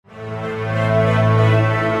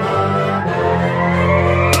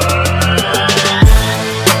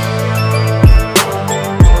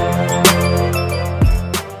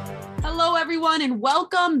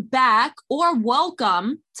back, or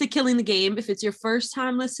welcome to Killing the Game if it's your first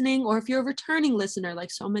time listening, or if you're a returning listener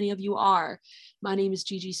like so many of you are. My name is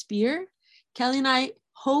Gigi Spear. Kelly and I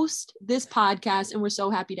host this podcast, and we're so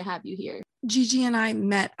happy to have you here. Gigi and I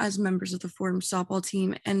met as members of the Fordham Softball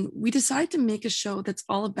team, and we decided to make a show that's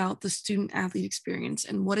all about the student-athlete experience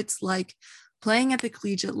and what it's like playing at the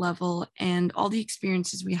collegiate level and all the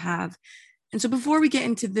experiences we have. And so before we get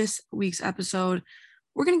into this week's episode,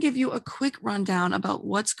 we're going to give you a quick rundown about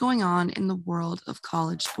what's going on in the world of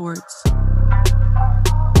college sports.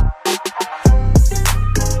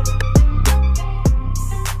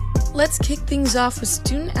 Let's kick things off with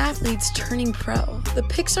student athletes turning pro. The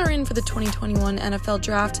picks are in for the 2021 NFL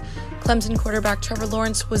Draft. Clemson quarterback Trevor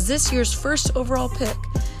Lawrence was this year's first overall pick.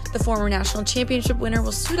 The former national championship winner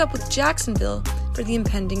will suit up with Jacksonville for the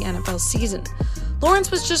impending NFL season.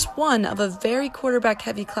 Lawrence was just one of a very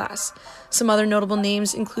quarterback-heavy class. Some other notable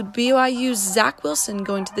names include BYU's Zach Wilson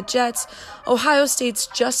going to the Jets, Ohio State's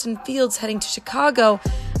Justin Fields heading to Chicago,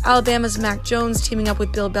 Alabama's Mac Jones teaming up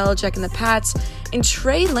with Bill Belichick and the Pats, and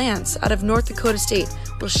Trey Lance out of North Dakota State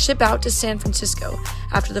will ship out to San Francisco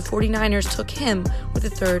after the 49ers took him with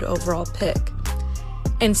the third overall pick.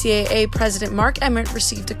 NCAA President Mark Emmert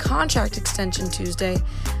received a contract extension Tuesday.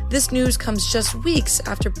 This news comes just weeks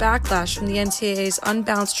after backlash from the NCAA's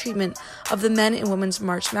unbalanced treatment of the men and women's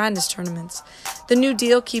March Madness tournaments. The new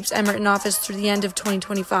deal keeps Emmert in office through the end of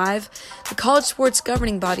 2025. The college sports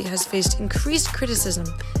governing body has faced increased criticism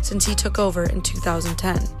since he took over in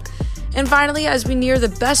 2010. And finally, as we near the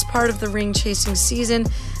best part of the ring-chasing season,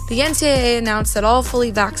 the NCAA announced that all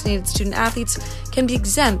fully vaccinated student athletes can be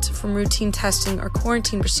exempt from routine testing or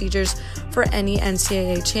quarantine procedures for any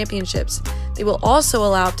NCAA championships. They will also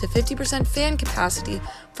allow up to 50% fan capacity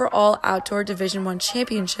for all outdoor Division I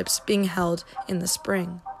championships being held in the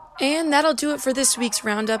spring. And that'll do it for this week's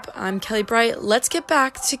roundup. I'm Kelly Bright. Let's get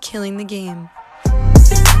back to Killing the Game.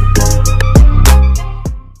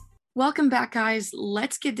 Welcome back, guys.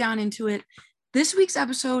 Let's get down into it. This week's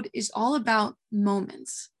episode is all about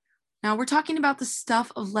moments. Now, we're talking about the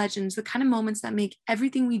stuff of legends, the kind of moments that make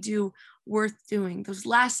everything we do worth doing. Those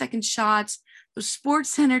last-second shots, those Sports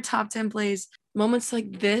Center top 10 plays, moments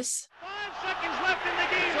like this. 5 seconds left in the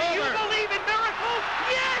game. Do you believe in miracles?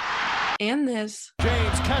 Yes! And this.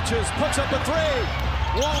 James catches, puts up a three.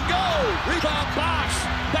 Won't go. Rebound box.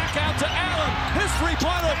 Back out to Allen. His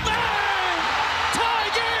three-pointer. Bang! Tie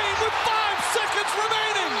game with 5 seconds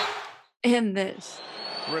remaining. And this.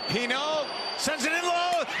 Rapinoe sends it in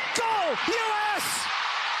low. Go, U.S.!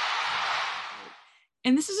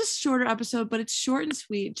 And this is a shorter episode, but it's short and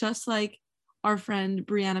sweet, just like our friend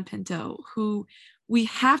Brianna Pinto, who we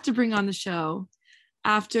have to bring on the show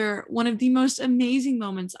after one of the most amazing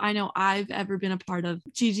moments I know I've ever been a part of.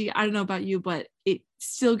 Gigi, I don't know about you, but it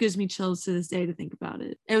still gives me chills to this day to think about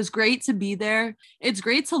it. It was great to be there. It's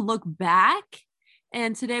great to look back.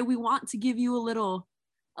 And today we want to give you a little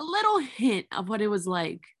hint of what it was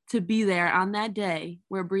like to be there on that day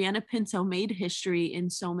where Brianna Pinto made history in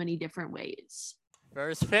so many different ways.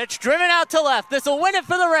 First pitch, driven out to left. This will win it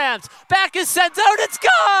for the Rams. Back is sent out. It's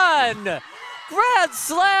gone! Grand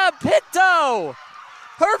slam, Pinto!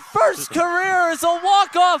 Her first career is a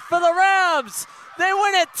walk-off for the Rams. They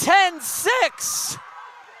win it 10-6.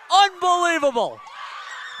 Unbelievable.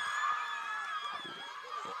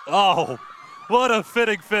 Oh, what a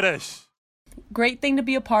fitting finish. Great thing to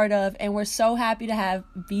be a part of, and we're so happy to have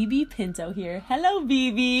BB Pinto here. Hello,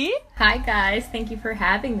 BB. Hi, guys. Thank you for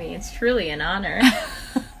having me. It's truly an honor.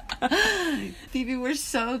 BB, we're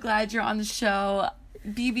so glad you're on the show.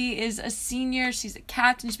 BB is a senior. She's a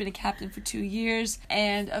captain. She's been a captain for 2 years.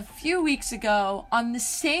 And a few weeks ago, on the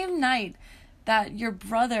same night that your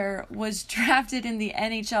brother was drafted in the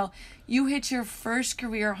NHL, you hit your first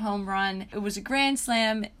career home run. It was a grand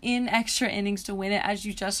slam in extra innings to win it, as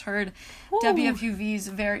you just heard. Ooh. WFUV's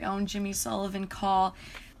very own Jimmy Sullivan call.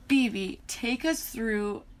 BB, take us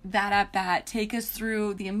through that at-bat. Take us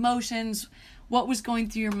through the emotions. What was going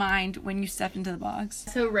through your mind when you stepped into the box?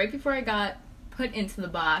 So right before I got put into the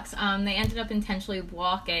box, they ended up intentionally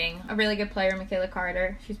walking a really good player, Michaela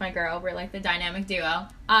Carter. She's my girl. We're like the dynamic duo.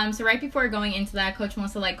 So right before going into that, Coach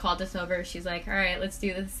Melissa called us over. She's like, all right, let's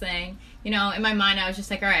do this thing. You know, in my mind, I was just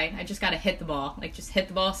like, all right, I just got to hit the ball. Like, just hit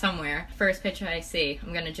the ball somewhere. First pitch I see,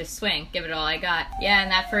 I'm going to just swing, give it all I got. Yeah, and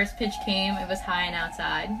that first pitch came. It was high and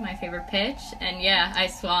outside, my favorite pitch. And yeah, I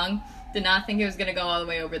swung. Did not think it was going to go all the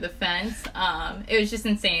way over the fence. It was just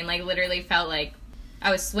insane. Like, literally felt like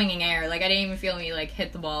I was swinging air. Like, I didn't even feel me,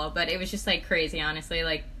 hit the ball. But it was just, crazy, honestly.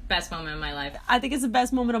 Best moment of my life. I think it's the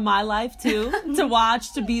best moment of my life, too, to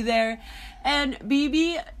watch, to be there. And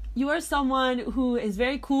BB, You are someone who is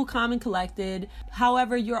very cool, calm, and collected.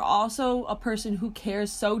 However, you're also a person who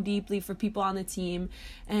cares so deeply for people on the team.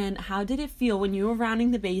 And how did it feel when you were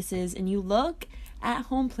rounding the bases and you look at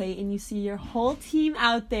home plate and you see your whole team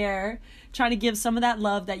out there trying to give some of that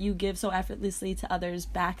love that you give so effortlessly to others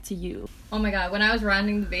back to you? Oh my god, when I was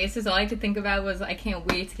rounding the bases, all I could think about was I can't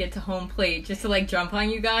wait to get to home plate just to like jump on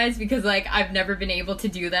you guys, because like I've never been able to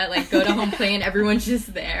do that, like go to home plate and everyone's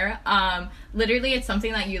just there. Literally it's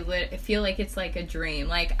something that you feel like it's like a dream.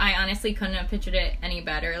 Like I honestly couldn't have pictured it any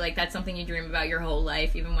better. Like that's something you dream about your whole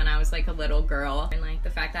life, even when I was like a little girl. And like the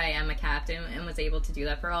fact that I am a captain and was able to do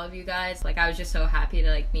that for all of you guys, like I was just so happy to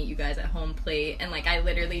like meet you guys at home plate. And like I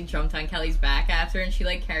literally jumped on Kelly's back after and she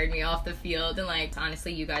like carried me off the field. And like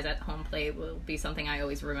honestly, you guys at home plate will be something I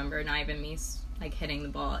always remember. Not even me like hitting the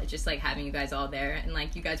ball, it's just like having you guys all there, and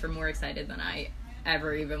like you guys were more excited than I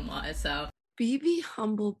ever even was. So BB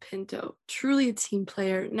Humble Pinto, truly a team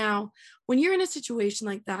player. Now, when you're in a situation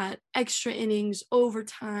like that, extra innings,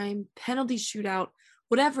 overtime, penalty shootout,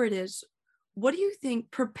 whatever it is, what do you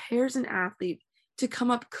think prepares an athlete to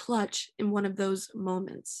come up clutch in one of those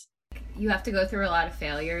moments? You have to go through a lot of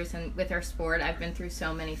failures, and with our sport, I've been through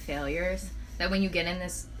so many failures that when you get in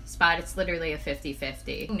this spot, it's literally a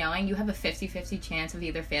 50-50. Knowing you have a 50-50 chance of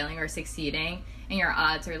either failing or succeeding, and your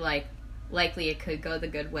odds are like likely it could go the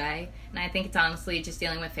good way. And I think it's honestly just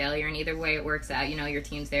dealing with failure, and either way it works out, you know, your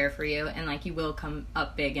team's there for you, and like you will come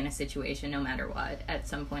up big in a situation no matter what at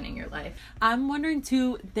some point in your life. I'm wondering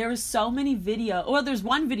too, there's so many there's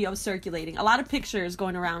one video circulating, a lot of pictures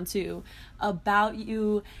going around too, about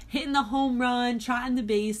you hitting the home run, trotting the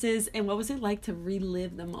bases, and what was it like to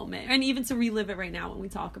relive the moment, and even to relive it right now when we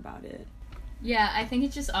talk about it? Yeah, I think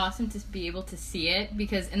it's just awesome to be able to see it,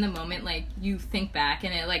 because in the moment, like, you think back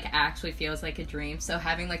and it, like, actually feels like a dream. So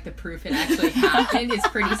having, like, the proof it actually happened is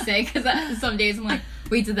pretty sick, because some days I'm like,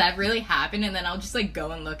 wait, did that really happen? And then I'll just, like,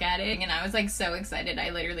 go and look at it. And I was, like, so excited.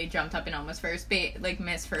 I literally jumped up and almost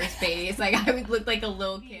missed first base. Like, I would look like a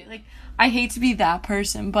little kid. Like, I hate to be that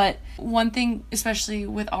person, but one thing, especially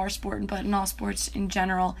with our sport, but in all sports in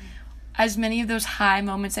general, as many of those high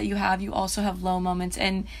moments that you also have low moments.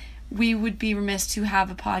 And we would be remiss to have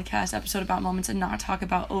a podcast episode about moments and not talk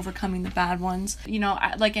about overcoming the bad ones. You know,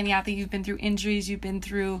 like any athlete, you've been through injuries, you've been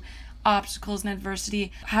through obstacles and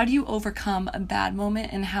adversity. How do you overcome a bad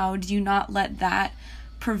moment, and how do you not let that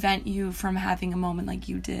prevent you from having a moment like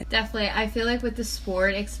you did? Definitely. I feel like with the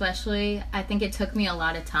sport especially, I think it took me a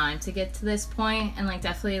lot of time to get to this point, and like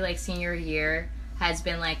definitely like senior year has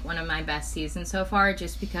been like one of my best seasons so far,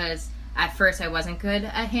 just because at first I wasn't good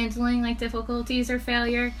at handling like difficulties or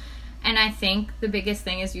failure. And I think the biggest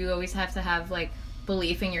thing is you always have to have like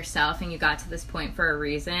belief in yourself, and you got to this point for a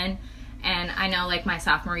reason. And I know like my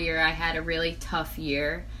sophomore year I had a really tough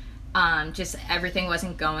year. Just everything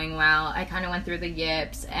wasn't going well. I kind of went through the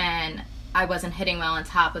yips, and I wasn't hitting well on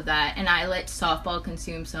top of that. And I let softball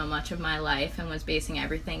consume so much of my life and was basing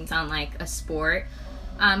everything on like a sport.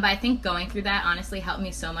 But I think going through that honestly helped me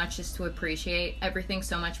so much, just to appreciate everything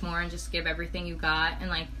so much more and just give everything you got. And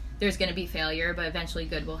like there's going to be failure, but eventually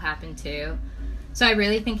good will happen too. So I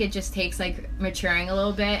really think it just takes like maturing a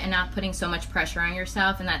little bit and not putting so much pressure on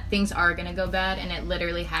yourself, and that things are going to go bad, and it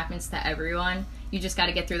literally happens to everyone. You just got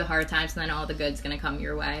to get through the hard times, and then all the good's going to come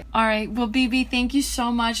your way. All right. Well, BB, thank you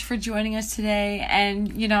so much for joining us today.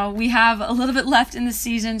 And, you know, we have a little bit left in the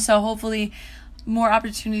season, so hopefully more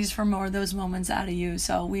opportunities for more of those moments out of you.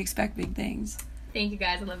 So we expect big things. Thank you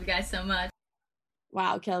guys. I love you guys so much.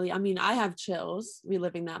 Wow, Kelly. I mean, I have chills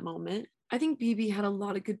reliving that moment. I think BB had a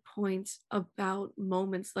lot of good points about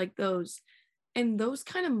moments like those. And those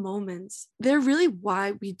kind of moments, they're really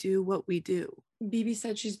why we do what we do. BB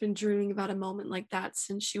said she's been dreaming about a moment like that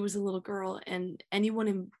since she was a little girl, and anyone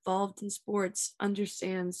involved in sports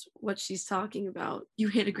understands what she's talking about. You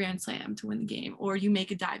hit a grand slam to win the game, or you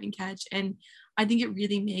make a diving catch, and I think it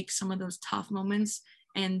really makes some of those tough moments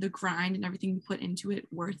and the grind and everything you put into it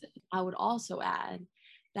worth it. I would also add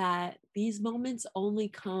that these moments only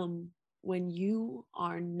come when you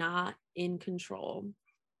are not in control.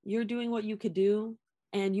 You're doing what you could do,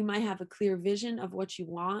 and you might have a clear vision of what you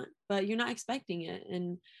want, but you're not expecting it.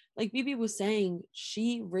 And like BB was saying,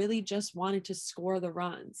 she really just wanted to score the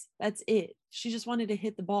runs. That's it. She just wanted to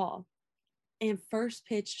hit the ball. And first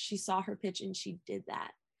pitch, she saw her pitch and she did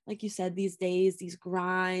that. Like you said, these days, these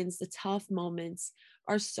grinds, the tough moments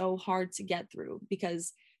are so hard to get through,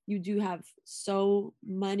 because you do have so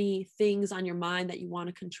many things on your mind that you want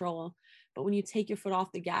to control. But when you take your foot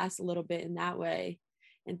off the gas a little bit in that way,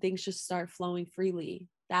 and things just start flowing freely,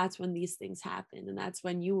 that's when these things happen. And that's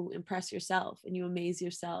when you impress yourself and you amaze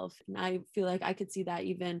yourself. And I feel like I could see that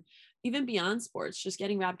even beyond sports, just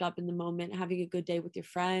getting wrapped up in the moment, having a good day with your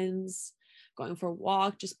friends, going for a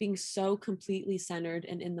walk, just being so completely centered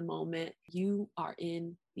and in the moment. You are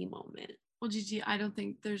in the moment. Well, Gigi, I don't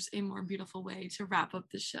think there's a more beautiful way to wrap up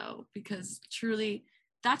the show, because truly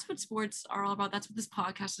that's what sports are all about. That's what this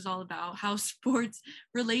podcast is all about, how sports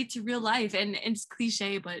relate to real life. And it's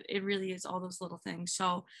cliche, but it really is all those little things.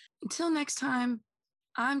 So until next time,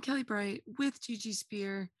 I'm Kelly Bright with Gigi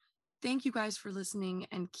Spear. Thank you guys for listening,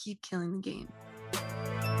 and keep killing the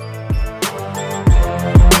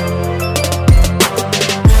game.